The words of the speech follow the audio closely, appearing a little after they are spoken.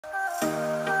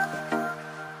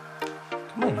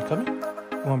coming?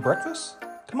 You want breakfast?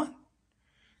 Come on.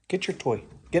 Get your toy.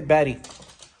 Get Batty.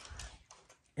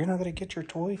 You're not gonna get your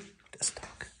toy? This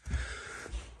dog.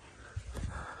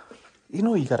 You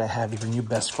know you gotta have your new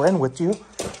best friend with you.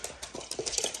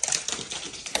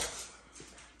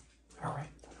 All right,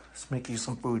 let's make you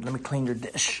some food. Let me clean your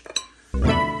dish.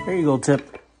 There you go,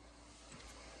 Tip.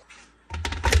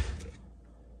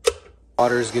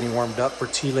 Water is getting warmed up for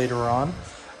tea later on.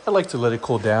 I like to let it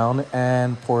cool down,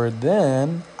 and for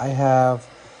then I have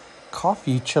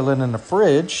coffee chilling in the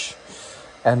fridge.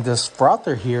 And this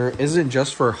frother here isn't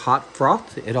just for hot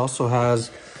froth. It also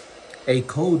has a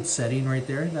cold setting right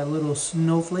there. That little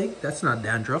snowflake, that's not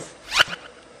dandruff.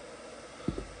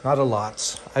 Not a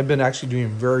lot. I've been actually doing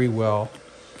very well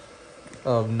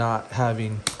of not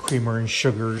having creamer and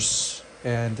sugars.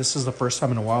 And this is the first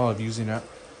time in a while of using it.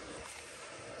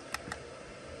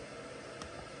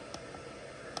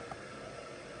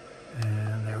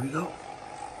 And there we go.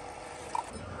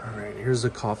 All right, here's the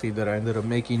coffee that I ended up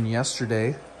making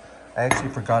yesterday. I actually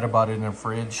forgot about it in the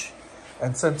fridge.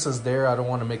 And since it's there, I don't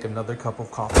want to make another cup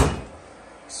of coffee.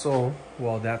 So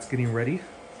while that's getting ready,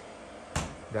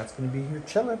 that's going to be here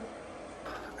chilling.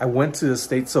 I went to the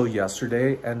state sale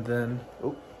yesterday and then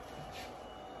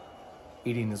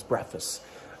eating his breakfast.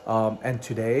 And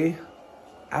today,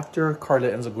 after Carla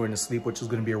ends up going to sleep, which is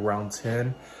going to be around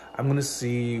 10, I'm going to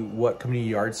see what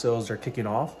community yard sales are kicking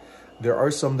off. There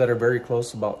are some that are very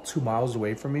close, about 2 miles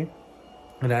away from me.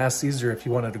 And I asked Caesar if he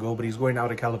wanted to go, but he's going out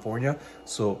to California.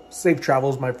 So safe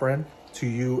travels, my friend, to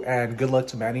you, and good luck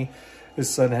to Manny. His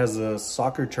son has a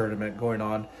soccer tournament going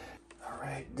on. All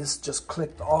right, this just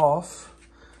clicked off,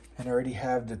 and I already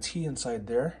have the tea inside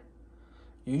there.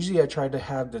 Usually I try to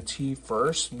have the tea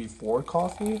first before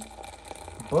coffee,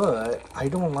 but I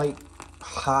don't like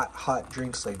hot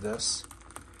drinks like this.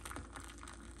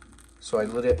 So I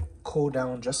let it cool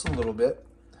down just a little bit.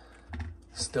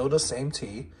 Still the same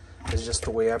tea. It's just the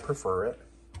way I prefer it.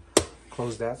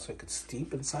 Close that so it could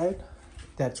steep inside.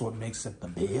 That's what makes it the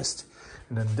best.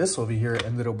 And then this over here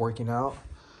ended up working out.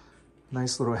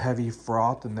 Nice little heavy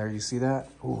froth in there. You see that?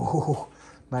 Ooh,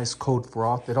 nice cold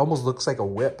froth. It almost looks like a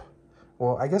whip.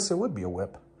 Well, I guess it would be a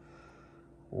whip.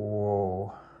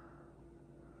 Whoa.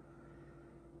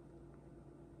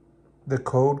 The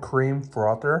cold cream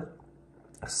frother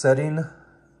setting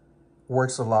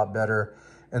works a lot better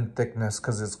in thickness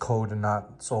because it's cold and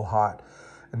not so hot.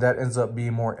 And that ends up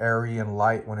being more airy and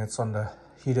light when it's on the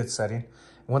heated setting.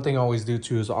 One thing I always do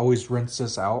too is always rinse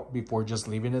this out before just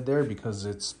leaving it there because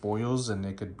it spoils and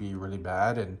it could be really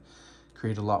bad and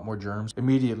create a lot more germs.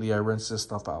 Immediately I rinse this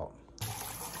stuff out.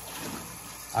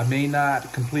 I may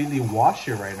not completely wash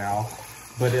it right now,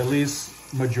 but at least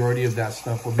majority of that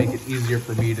stuff will make it easier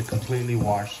for me to completely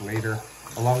wash later,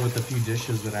 along with a few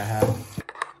dishes that I have.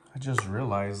 I just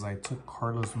realized I took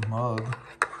Carla's mug.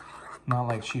 Not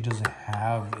like she doesn't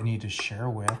have any to share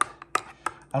with.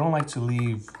 I don't like to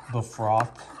leave the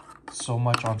froth so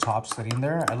much on top sitting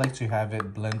there. I like to have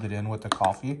it blended in with the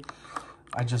coffee.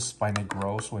 I just find it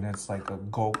gross when it's like a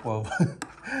gulp of,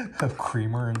 of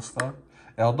creamer and stuff.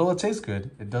 And although it tastes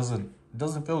good, it doesn't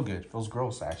feel good. It feels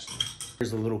gross, actually.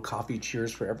 Here's a little coffee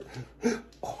cheers for everybody.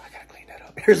 Oh, I gotta clean that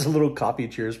up. Here's a little coffee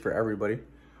cheers for everybody.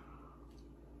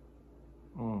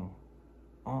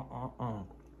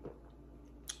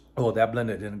 Oh, that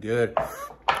blended in good.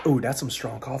 Oh, that's some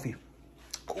strong coffee.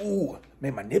 Ooh,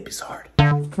 made my nippies hard.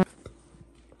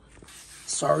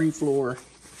 Sorry, floor.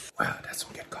 Wow, that's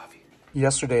some good coffee.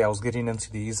 Yesterday, I was getting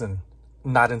into these, and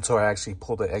not until I actually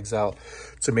pulled the eggs out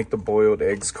to make the boiled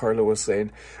eggs. Carla was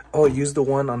saying, oh, use the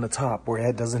one on the top where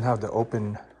it doesn't have the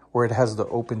open, where it has the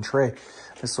open tray.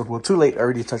 I said, well, too late, I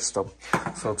already touched them.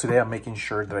 So today I'm making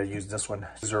sure that I use this one.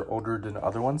 These are older than the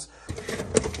other ones.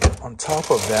 On top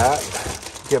of that,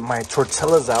 get my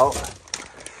tortillas out.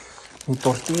 Mi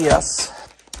tortillas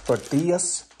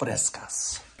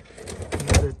frescas.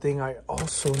 Another thing I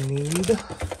also need,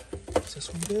 is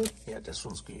this one good? Yeah, this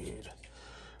one's good.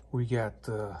 We got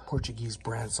the Portuguese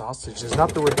brand sausages,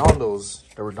 not the Redondos.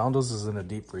 The Redondos is in the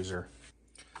deep freezer.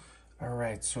 All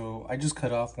right, so I just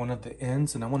cut off one of the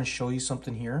ends and I want to show you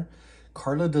something here.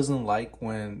 Carla doesn't like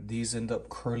when these end up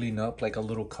curling up like a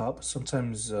little cup.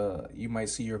 Sometimes you might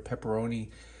see your pepperoni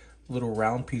little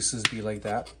round pieces be like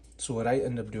that. So what I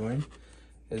end up doing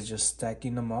is just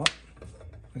stacking them up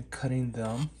and cutting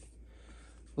them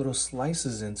little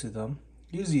slices into them.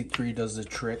 Usually 3 does the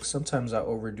trick. Sometimes I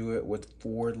overdo it with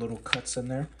 4 little cuts in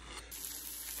there.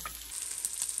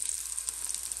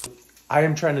 I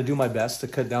am trying to do my best to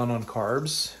cut down on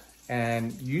carbs,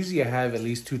 and usually I have at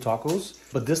least 2 tacos,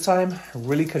 but this time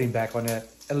really cutting back on it,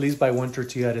 at least by 1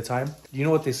 tortilla at a time. You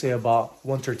know what they say about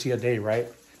 1 tortilla a day, right?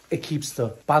 it keeps the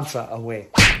panza away.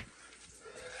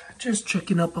 Just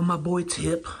checking up on my boy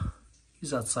Tip.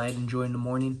 He's outside enjoying the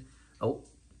morning. Oh,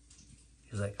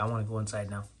 he's like, I want to go inside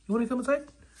now. You want to come inside?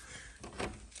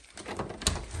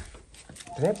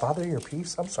 Did that bother your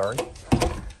peace? I'm sorry.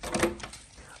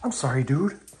 I'm sorry,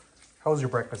 dude. How was your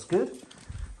breakfast? Good?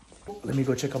 Let me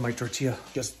go check on my tortilla.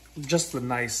 Just the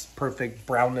nice, perfect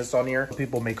brownness on here.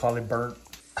 People may call it burnt.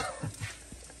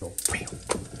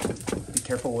 Be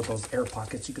careful with those air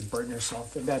pockets. You could burn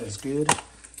yourself. And that is good.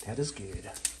 That is good.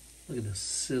 Look at the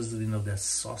sizzling of that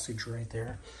sausage right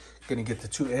there. Gonna get the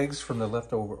 2 eggs from the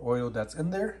leftover oil that's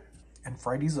in there and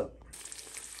fry these up.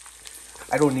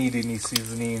 I don't need any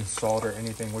seasoning, salt, or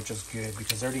anything, which is good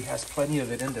because it already has plenty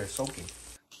of it in there soaking.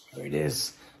 There it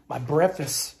is, my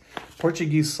breakfast.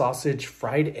 Portuguese sausage,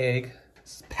 fried egg,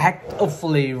 packed of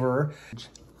flavor.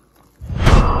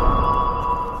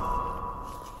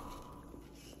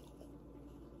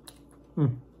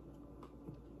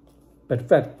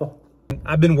 Perfecto.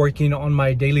 I've been working on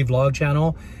my daily vlog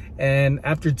channel, and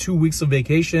after 2 weeks of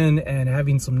vacation and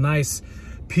having some nice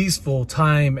peaceful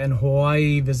time in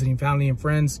Hawaii, visiting family and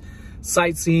friends,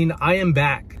 sightseeing, I am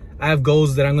back. I have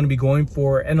goals that I'm going to be going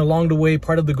for, and along the way,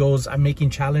 part of the goals, I'm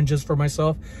making challenges for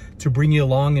myself to bring you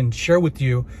along and share with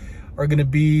you are going to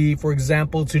be, for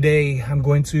example, today I'm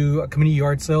going to a community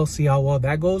yard sale, see how well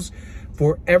that goes.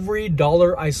 For every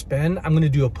 $1 I spend, I'm going to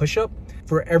do a push-up.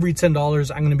 For every $10,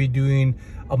 I'm going to be doing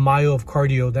a mile of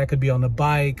cardio. That could be on the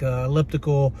bike,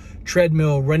 elliptical,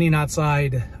 treadmill, running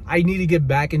outside. I need to get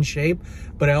back in shape,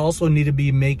 but I also need to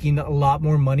be making a lot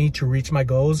more money to reach my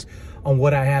goals on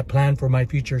what I have planned for my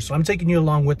future. So I'm taking you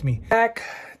along with me. Back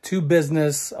to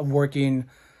business of working.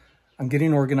 I'm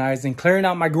getting organized and clearing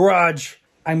out my garage.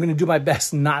 I'm going to do my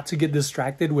best not to get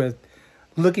distracted with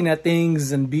looking at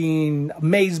things and being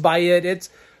amazed by it. It's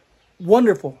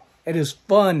wonderful. It is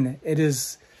fun. It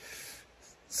is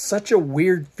such a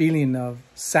weird feeling of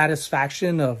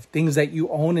satisfaction of things that you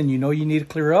own and you know you need to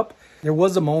clear up. There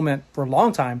was a moment for a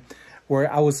long time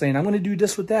where I was saying, I'm going to do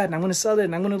this with that, and I'm going to sell it,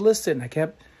 and I'm going to list it. And I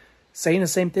kept saying the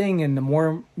same thing. And the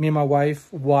more me and my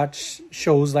wife watch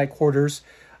shows like Hoarders,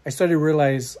 I started to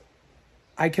realize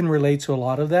I can relate to a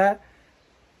lot of that.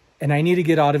 And I need to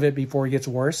get out of it before it gets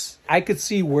worse. I could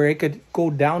see where it could go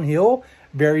downhill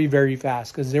very, very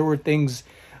fast, because there were things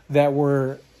that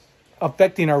were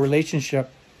affecting our relationship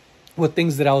with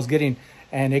things that I was getting,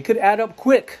 and it could add up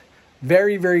quick,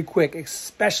 very, very quick,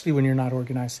 especially when you're not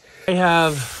organized. I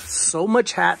have so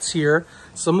much hats here.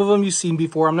 Some of them you've seen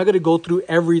before. I'm not going to go through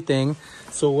everything.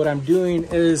 So what I'm doing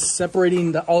is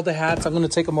separating all the hats. I'm going to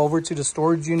take them over to the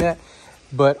storage unit,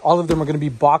 but all of them are going to be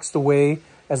boxed away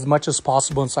as much as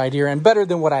possible inside here, and better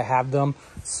than what I have them.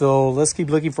 So let's keep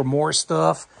looking for more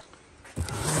stuff.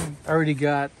 I already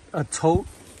got a tote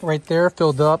right there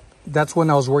filled up. That's when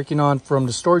I was working on from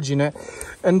the storage unit.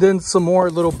 And then some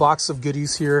more little box of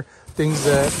goodies here, things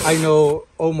that I know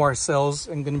Omar sells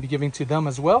and going to be giving to them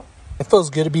as well. It feels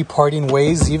good to be parting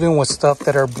ways, even with stuff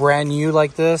that are brand new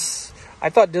like this. I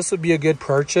thought this would be a good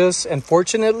purchase. And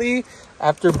fortunately,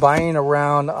 after buying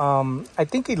around, I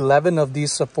think 11 of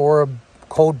these Sephora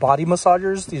cold body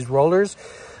massagers, these rollers,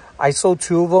 I sold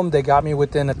 2 of them. They got me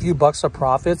within a few bucks of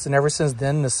profits. And ever since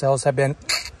then, the sales have been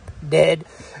dead.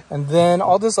 And then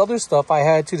all this other stuff I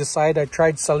had to decide. I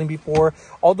tried selling before.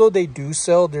 Although they do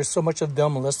sell, there's so much of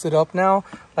them listed up now,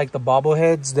 like the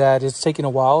bobbleheads, that it's taking a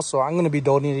while. So I'm going to be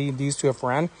donating these to a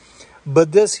friend.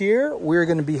 But this here, we're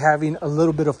going to be having a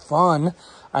little bit of fun.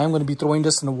 I am going to be throwing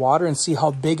this in the water and see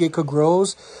how big it could grow.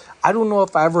 I don't know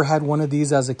if I ever had one of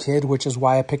these as a kid, which is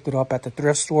why I picked it up at the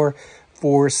thrift store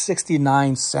for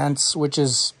 69 cents, which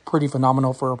is pretty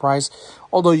phenomenal for a price.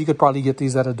 Although you could probably get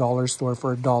these at a dollar store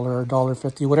for $1 or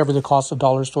 $1.50, whatever the cost of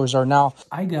dollar stores are now.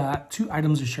 I got 2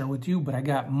 items to share with you, but I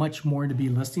got much more to be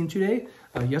listing today.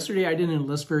 Yesterday, I didn't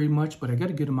list very much, but I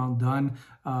got a good amount done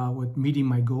with meeting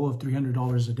my goal of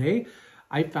 $300 a day.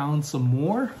 I found some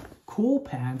more cool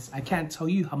pants. I can't tell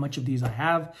you how much of these I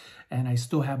have, and I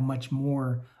still have much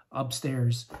more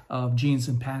upstairs of jeans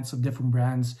and pants of different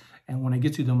brands. And when I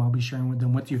get to them, I'll be sharing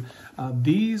them with you.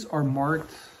 These are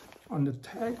marked on the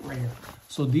tag right here.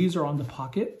 So these are on the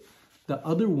pocket. The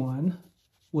other one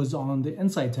was on the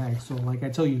inside tag. So like I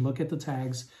tell you, look at the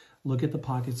tags, look at the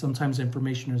pocket. Sometimes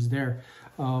information is there.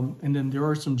 And then there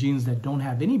are some jeans that don't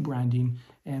have any branding.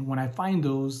 And when I find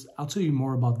those, I'll tell you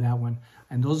more about that one.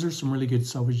 And those are some really good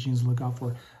salvage jeans to look out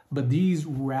for. But these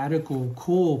radical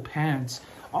cool pants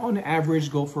on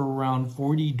average go for around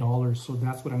 $40. So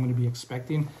that's what I'm going to be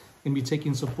expecting. Going to be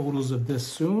taking some photos of this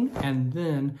soon and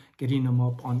then getting them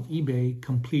up on eBay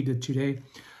completed today.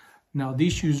 Now,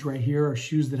 these shoes right here are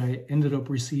shoes that I ended up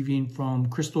receiving from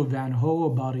Crystal Van Ho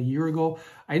about a year ago.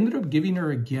 I ended up giving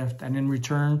her a gift, and in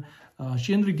return,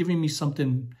 she ended up giving me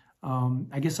something,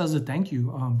 I guess as a thank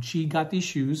you. She got these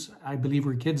shoes, I believe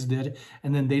her kids did,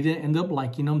 and then they didn't end up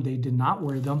liking them. They did not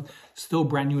wear them. Still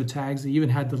brand new with tags. They even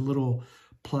had the little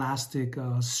plastic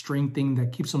string thing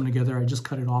that keeps them together. I just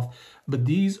cut it off. But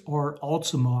these are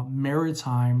Ultima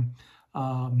Maritime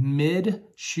mid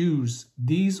shoes.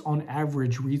 These on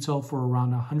average retail for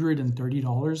around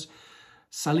 $130.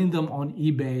 Selling them on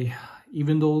eBay,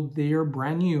 even though they are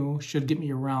brand new, should get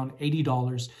me around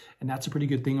 $80, and that's a pretty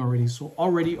good thing already. So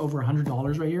already over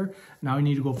 $100 right here. Now I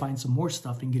need to go find some more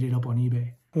stuff and get it up on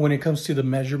eBay. When it comes to the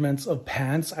measurements of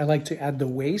pants, I like to add the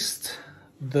waist,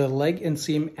 the leg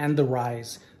inseam, and the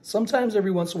rise. Sometimes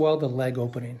every once in a while the leg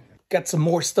opening. Got some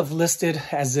more stuff listed,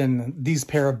 as in these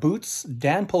pair of boots,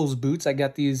 Danpo's boots. I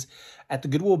got these at the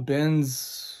Goodwill bins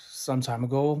some time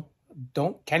ago.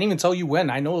 Can't even tell you when.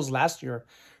 I know it was last year,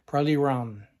 probably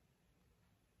around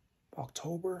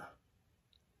October.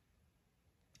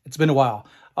 It's been a while.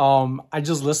 I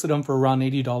just listed them for around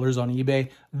 $80 on eBay.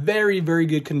 Very, very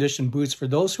good condition boots for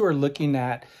those who are looking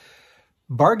at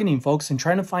bargaining, folks, and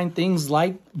trying to find things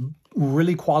like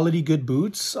really quality good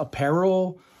boots,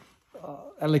 apparel,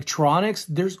 electronics.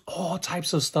 There's all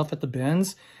types of stuff at the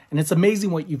bins, and it's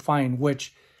amazing what you find,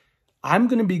 which I'm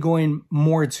going to be going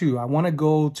more to. I want to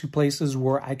go to places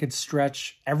where I could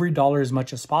stretch every dollar as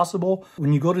much as possible.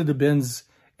 When you go to the bins,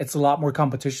 it's a lot more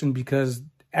competition because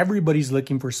everybody's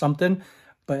looking for something,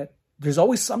 but there's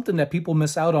always something that people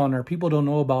miss out on or people don't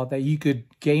know about that you could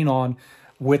gain on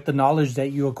with the knowledge that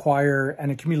you acquire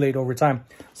and accumulate over time.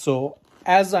 So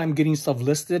as I'm getting stuff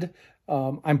listed,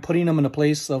 I'm putting them in a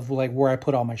place of like where I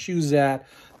put all my shoes at.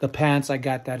 The pants, I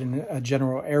got that in a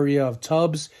general area of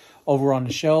tubs over on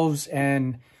the shelves.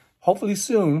 And hopefully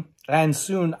soon, I'm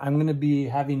going to be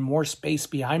having more space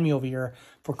behind me over here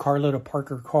for Carla to park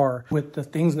her car. With the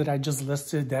things that I just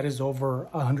listed, that is over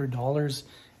 $100.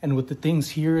 And with the things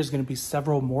here is going to be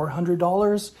several more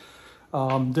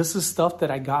 $100. This is stuff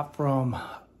that I got from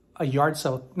a yard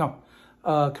sale.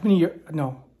 A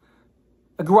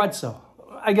garage sale.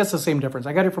 I guess the same difference.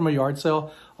 I got it from a yard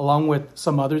sale along with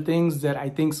some other things that I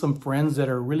think some friends that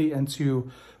are really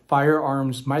into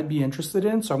firearms might be interested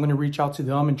in. So I'm going to reach out to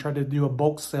them and try to do a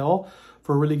bulk sale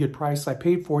for a really good price. I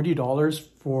paid $40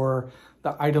 for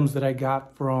the items that I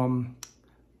got from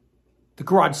the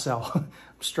garage sale. I'm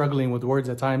struggling with words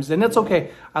at times, and that's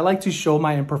okay. I like to show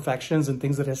my imperfections and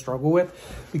things that I struggle with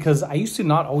because I used to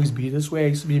not always be this way. I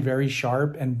used to be very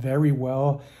sharp and very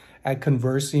well at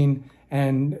conversing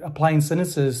and applying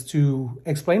sentences to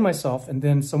explain myself. And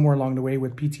then somewhere along the way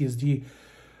with PTSD,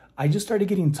 I just started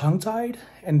getting tongue-tied,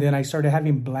 and then I started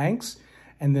having blanks,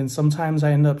 and then sometimes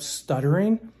I end up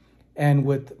stuttering. And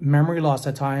with memory loss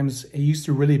at times, it used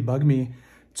to really bug me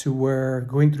to where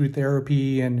going through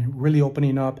therapy and really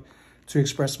opening up to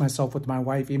express myself with my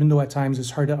wife, even though at times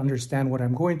it's hard to understand what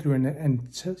I'm going through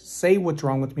and to say what's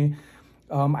wrong with me,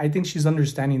 I think she's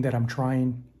understanding that I'm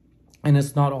trying, and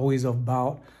it's not always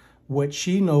about what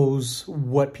she knows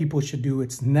what people should do.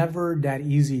 It's never that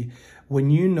easy when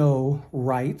you know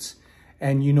right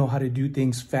and you know how to do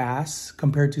things fast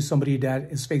compared to somebody that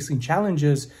is facing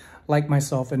challenges like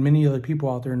myself and many other people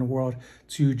out there in the world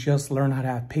to just learn how to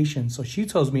have patience. So she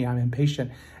tells me I'm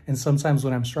impatient. And sometimes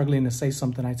when I'm struggling to say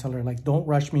something, I tell her, like, don't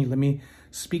rush me. Let me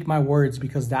speak my words,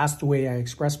 because that's the way I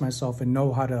express myself and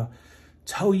know how to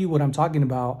tell you what I'm talking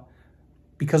about,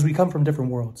 because we come from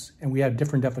different worlds and we have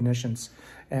different definitions.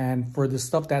 And for the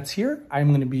stuff that's here, I'm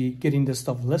going to be getting this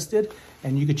stuff listed,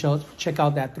 and you can check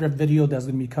out that thrift video that's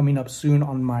going to be coming up soon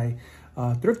on my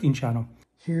thrifting channel.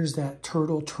 Here's that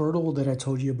turtle that I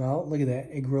told you about. Look at that.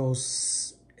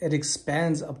 It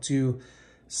expands up to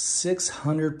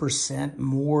 600%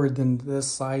 more than this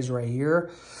size right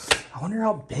here. I wonder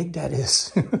how big that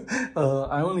is.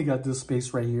 I only got this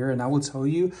space right here, and I will tell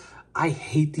you, I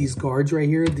hate these guards right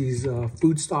here, these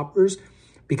food stoppers,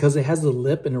 because it has the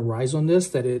lip and a rise on this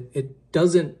that it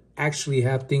doesn't actually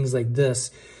have things like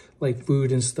this, like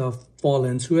food and stuff fall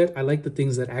into it. I like the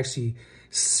things that actually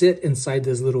sit inside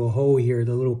this little hole here,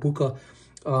 the little puka,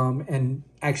 and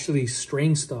actually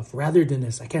strain stuff rather than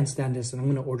this. I can't stand this, and I'm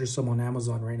gonna order some on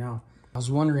Amazon right now. I was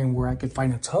wondering where I could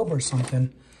find a tub or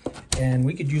something, and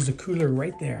we could use a cooler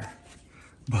right there.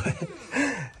 But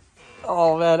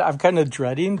oh man, I'm kind of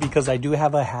dreading, because I do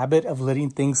have a habit of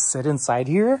letting things sit inside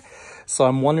here. So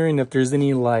I'm wondering if there's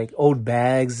any like old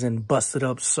bags and busted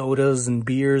up sodas and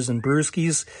beers and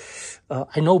brewskis.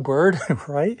 I know Bird,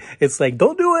 right? It's like,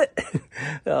 don't do it.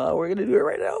 We're going to do it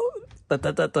right now.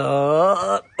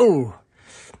 Oh,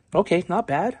 Okay, not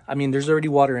bad. I mean, there's already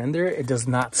water in there. It does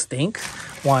not stink.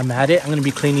 While I'm at it, I'm going to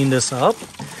be cleaning this up.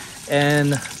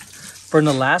 And for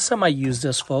the last time I used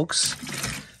this, folks,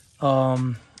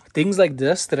 things like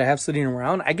this that I have sitting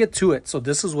around, I get to it. So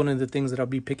this is one of the things that I'll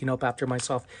be picking up after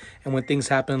myself. And when things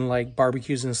happen like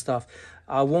barbecues and stuff,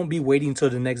 I won't be waiting till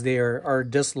the next day or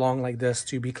this long like this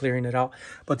to be clearing it out.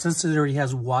 But since it already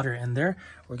has water in there,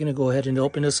 we're going to go ahead and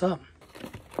open this up.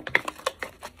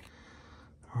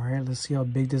 All right, let's see how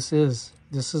big this is.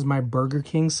 This is my Burger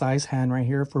King size hand right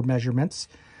here for measurements.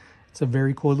 It's a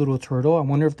very cool little turtle. I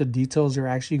wonder if the details are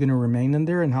actually going to remain in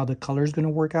there and how the color is going to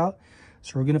work out.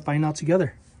 So we're going to find out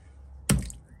together.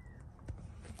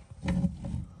 I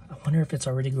wonder if it's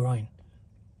already growing.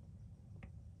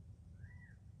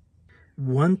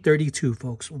 132,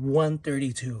 folks.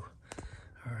 132.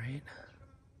 All right.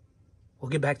 We'll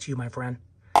get back to you, my friend.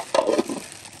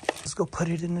 Let's go put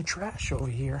it in the trash over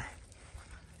here.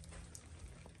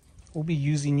 We'll be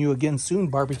using you again soon,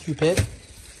 barbecue pit.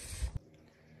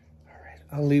 All right,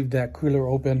 I'll leave that cooler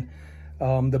open.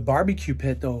 The barbecue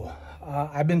pit, though,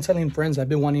 I've been telling friends I've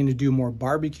been wanting to do more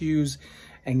barbecues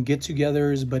and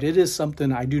get-togethers, but it is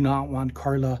something I do not want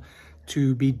Carla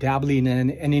to be dabbling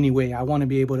in any way. I want to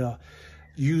be able to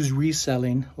use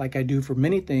reselling like I do for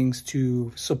many things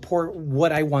to support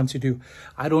what I want to do.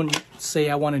 I don't say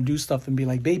I want to do stuff and be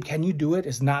like, babe, can you do it?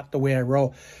 It's not the way I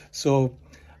roll. So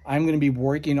I'm going to be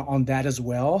working on that as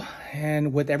well.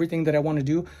 And with everything that I want to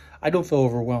do, I don't feel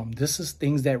overwhelmed. This is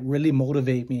things that really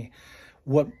motivate me.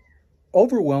 What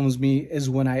overwhelms me is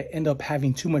when I end up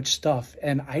having too much stuff,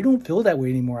 and I don't feel that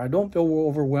way anymore. I don't feel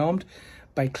overwhelmed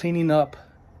by cleaning up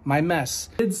my mess.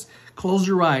 Kids, close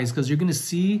your eyes because you're going to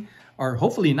see, or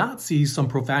hopefully not see, some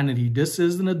profanity. This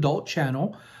is an adult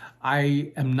channel.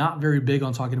 I am not very big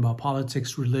on talking about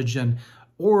politics, religion,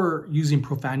 or using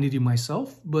profanity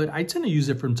myself, but I tend to use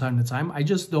it from time to time. I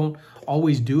just don't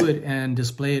always do it and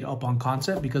display it up on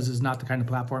content because it's not the kind of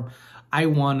platform I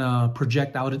want to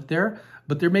project out it there.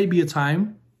 But there may be a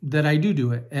time that I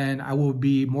do it, and I will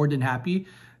be more than happy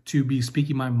to be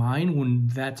speaking my mind when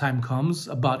that time comes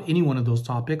about any one of those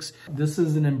topics. This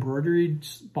is an embroidered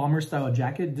bomber style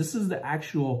jacket. This is the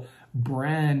actual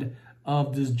brand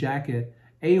of this jacket.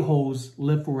 A-holes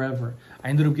live forever. I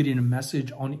ended up getting a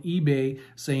message on eBay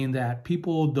saying that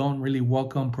people don't really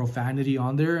welcome profanity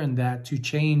on there, and that to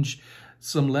change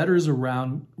some letters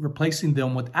around, replacing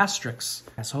them with asterisks.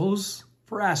 Assholes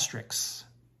for asterisks.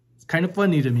 It's kind of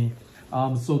funny to me.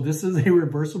 So this is a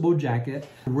reversible jacket,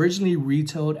 originally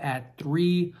retailed at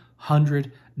 $300.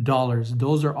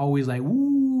 Those are always like,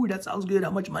 ooh, that sounds good.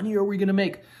 How much money are we gonna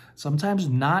make? Sometimes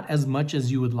not as much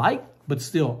as you would like, but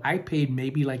still, I paid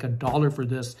maybe like $1 for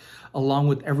this, along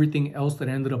with everything else that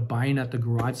I ended up buying at the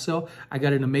garage sale. I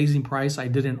got an amazing price. I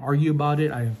didn't argue about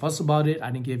it. I didn't fuss about it.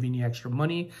 I didn't give any extra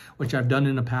money, which I've done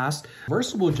in the past.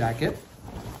 Reversible jacket.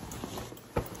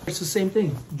 It's the same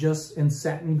thing, just in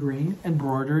satin green,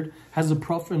 embroidered, has a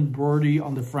puff embroidery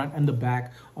on the front and the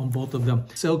back on both of them.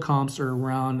 Sale comps are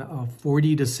around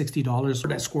 $40 to $60. So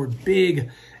that scored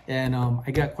big, and I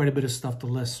got quite a bit of stuff to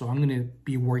list, so I'm gonna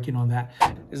be working on that.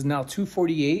 It's now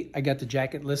 $248. I got the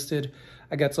jacket listed.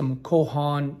 I got some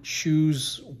Kohan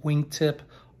shoes, wingtip,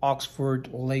 Oxford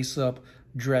lace-up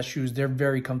dress shoes. They're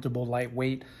very comfortable,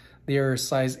 lightweight. They're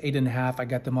size 8.5. I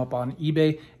got them up on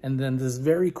eBay. And then this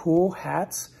very cool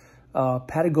hats,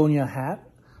 Patagonia hat,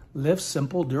 Live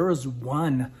Simple. There is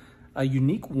one, a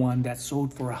unique one that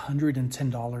sold for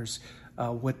 $110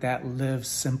 with that Live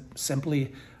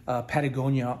Simply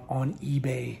Patagonia on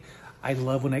eBay. I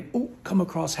love when I come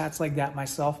across hats like that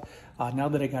myself. Now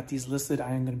that I got these listed,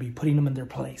 I am going to be putting them in their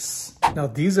place. Now,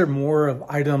 these are more of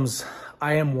items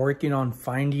I am working on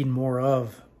finding more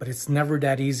of, but it's never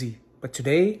that easy. But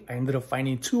today, I ended up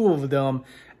finding 2 of them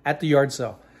at the yard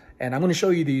sale. And I'm going to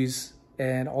show you these.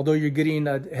 And although you're getting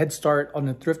a head start on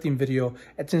the thrifting video,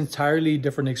 it's an entirely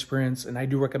different experience. And I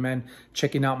do recommend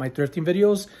checking out my thrifting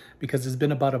videos because it's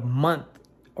been about a month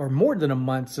or more than a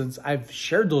month since I've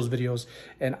shared those videos.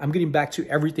 And I'm getting back to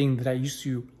everything that I used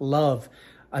to love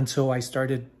until I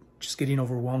started just getting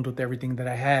overwhelmed with everything that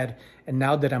I had. And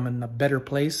now that I'm in a better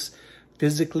place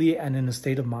physically and in a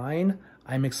state of mind,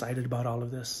 I'm excited about all of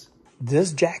this.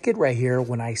 This jacket right here,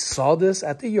 when I saw this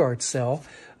at the yard sale,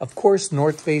 of course,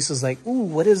 North Face is like, ooh,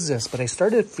 what is this? But I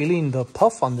started feeling the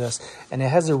puff on this, and it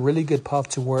has a really good puff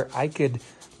to where I could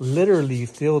literally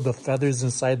feel the feathers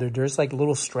inside there. There's like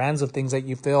little strands of things that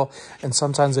you feel, and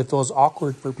sometimes it feels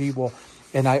awkward for people.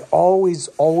 And I always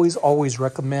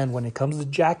recommend when it comes to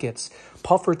jackets,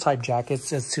 puffer type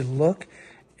jackets, is to look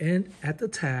in at the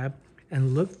tab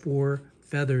and look for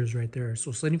feathers right there. So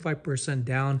 75%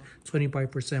 down,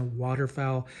 25%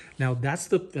 waterfowl. Now that's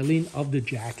the filling of the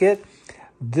jacket.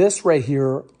 This right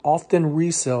here often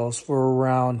resells for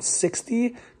around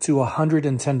 $60 to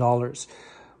 $110.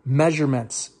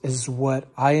 Measurements is what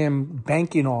I am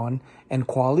banking on, and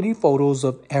quality photos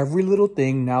of every little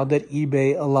thing. Now that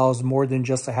eBay allows more than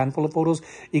just a handful of photos,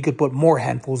 you could put more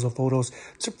handfuls of photos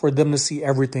for them to see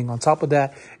everything. On top of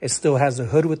that, it still has a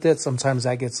hood with it. Sometimes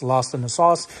that gets lost in the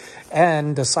sauce.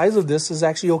 And the size of this is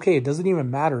actually okay. It doesn't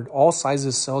even matter. All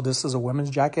sizes sell. This is a women's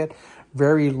jacket,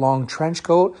 very long trench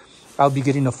coat. I'll be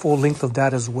getting a full length of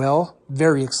that as well.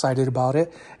 Very excited about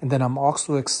it. And then I'm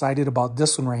also excited about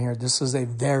this one right here. This is a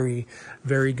very,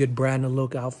 very good brand to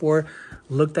look out for.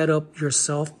 Look that up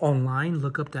yourself online.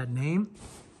 Look up that name.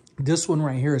 This one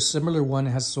right here, a similar one,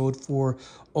 has sold for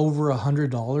over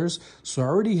 $100. So I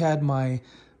already had my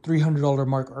 $300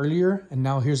 mark earlier, and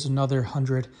now here's another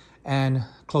 100 and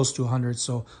close to 100.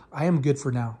 So I am good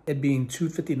for now. It being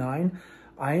 $2.59.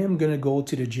 I am going to go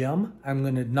to the gym. I'm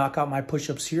going to knock out my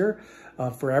push-ups here.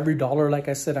 For every dollar, like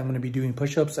I said, I'm going to be doing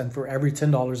push-ups. And for every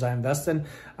 $10 I invest in,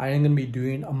 I am going to be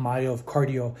doing a mile of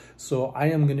cardio. So I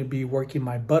am going to be working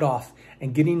my butt off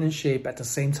and getting in shape at the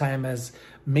same time as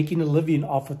making a living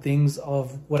off of things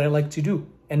of what I like to do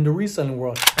in the reselling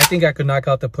world. I think I could knock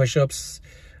out the push-ups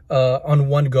on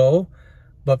one go.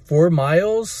 But 4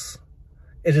 miles,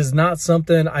 it is not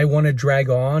something I want to drag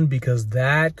on, because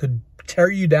that could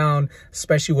tear you down,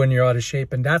 especially when you're out of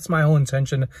shape. And that's my whole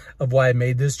intention of why I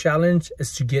made this challenge,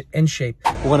 is to get in shape.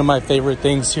 One of my favorite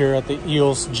things here at the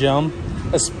Eels gym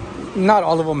is, not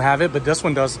all of them have it, but this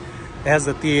one does. It has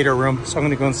the theater room. So I'm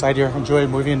going to go inside here, enjoy a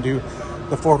movie, and do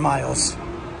the 4 miles.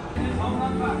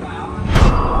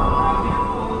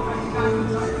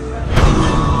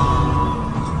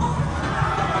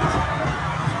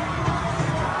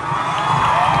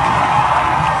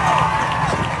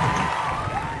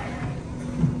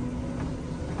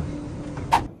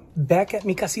 Back at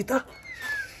mi casita.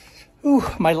 Ooh,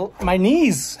 my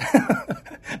knees.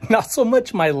 Not so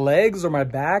much my legs or my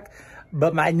back,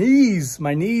 but my knees.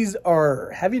 My knees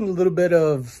are having a little bit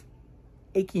of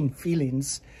aching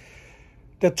feelings.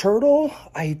 The turtle,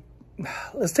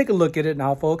 let's take a look at it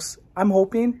now, folks. I'm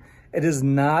hoping it is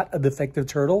not a defective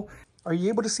turtle. Are you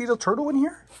able to see the turtle in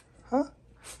here? Huh?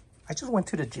 I just went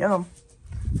to the gym.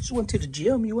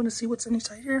 You want to see what's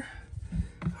inside here?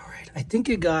 All right, I think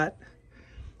it got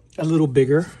a little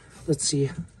bigger. Let's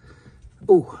see.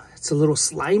 Oh, it's a little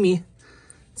slimy.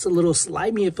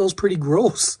 It feels pretty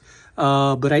gross.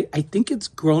 But I think it's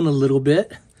grown a little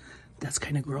bit. That's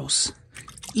kind of gross.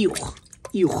 Ew.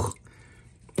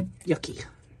 Yucky.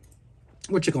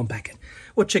 We'll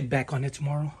check back on it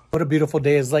tomorrow. What a beautiful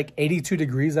day. It's like 82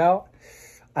 degrees out.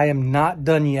 I am not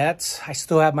done yet. I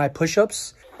still have my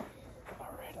push-ups.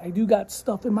 All right. I do got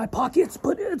stuff in my pockets,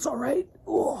 but it's all right.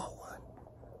 Oh.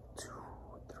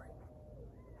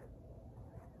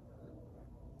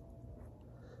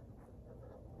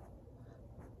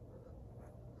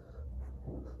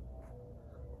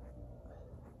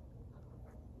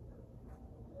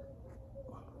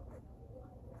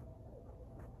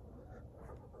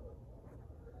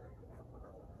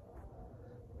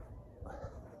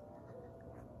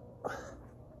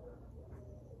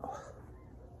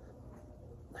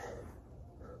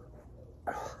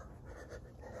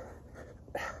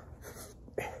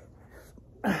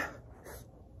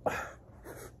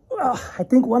 I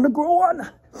think one to grow on.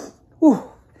 Ooh,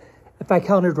 if I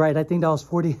counted right, I think that was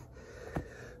 40.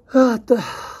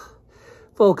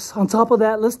 Folks, on top of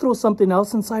that, let's throw something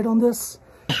else inside on this.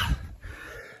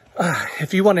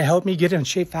 If you want to help me get in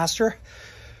shape faster,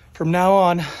 from now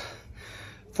on,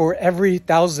 for every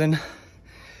 1,000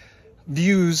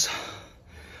 views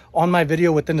on my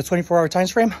video within the 24-hour time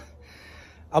frame,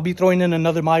 I'll be throwing in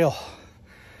another mile.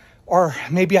 Or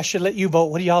maybe I should let you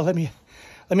vote. What do y'all let me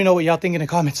know what y'all think in the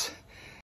comments.